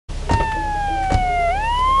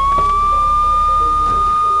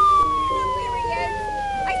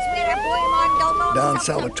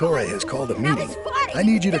Salvatore has called a meeting. I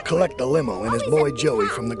need you to collect the limo and his boy Joey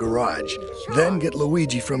from the garage. Then get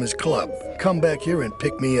Luigi from his club. Come back here and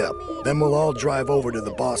pick me up. Then we'll all drive over to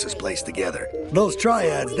the boss's place together. Those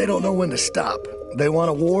triads, they don't know when to stop. They want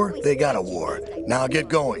a war, they got a war. Now get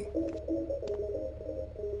going.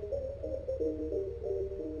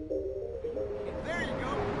 There you go.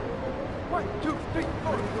 1, 2, 3,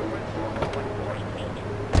 4.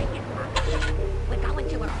 We're going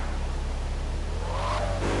to it.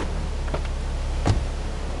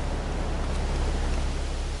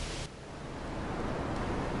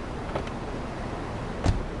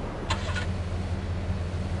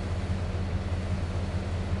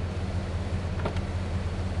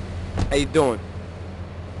 How you doing?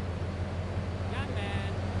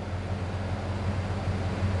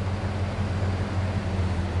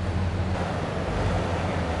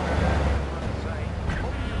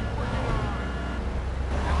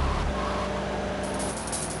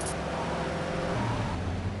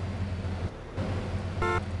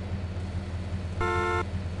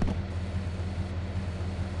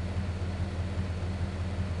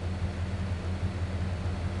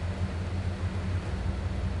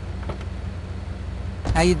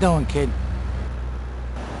 How you doing, kid?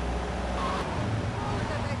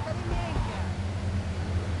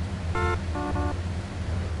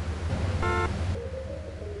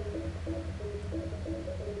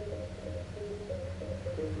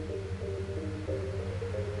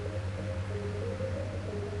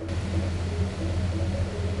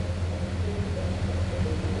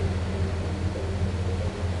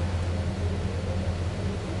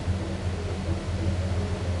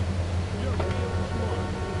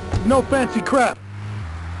 No fancy crap.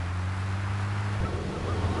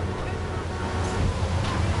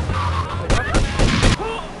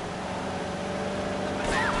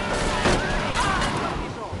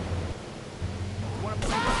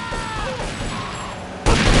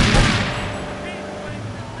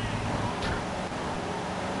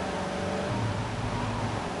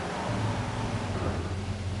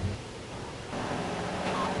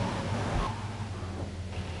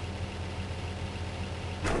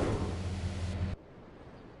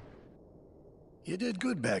 You did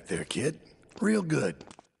good back there, kid. Real good.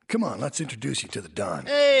 Come on, let's introduce you to the Don.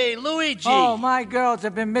 Hey, Luigi! Oh, my girls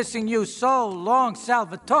have been missing you so long,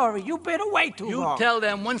 Salvatore. You've been away too long. You tell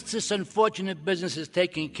them once this unfortunate business is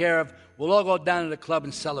taken care of, we'll all go down to the club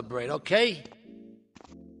and celebrate, okay?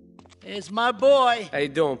 Here's my boy. How you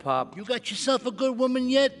doing, Pop? You got yourself a good woman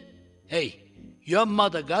yet? Hey, your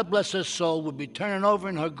mother, God bless her soul, would be turning over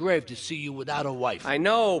in her grave to see you without a wife. I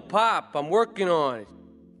know, Pop. I'm working on it.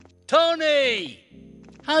 Toni!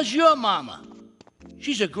 How's your mama?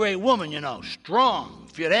 She's a great woman, you know. Strong.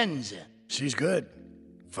 Firenze. She's good.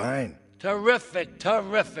 Fine. Terrific,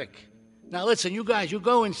 terrific. Now listen, you guys, you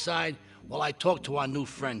go inside while I talk to our new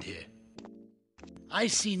friend here. I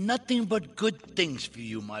see nothing but good things for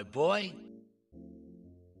you, my boy.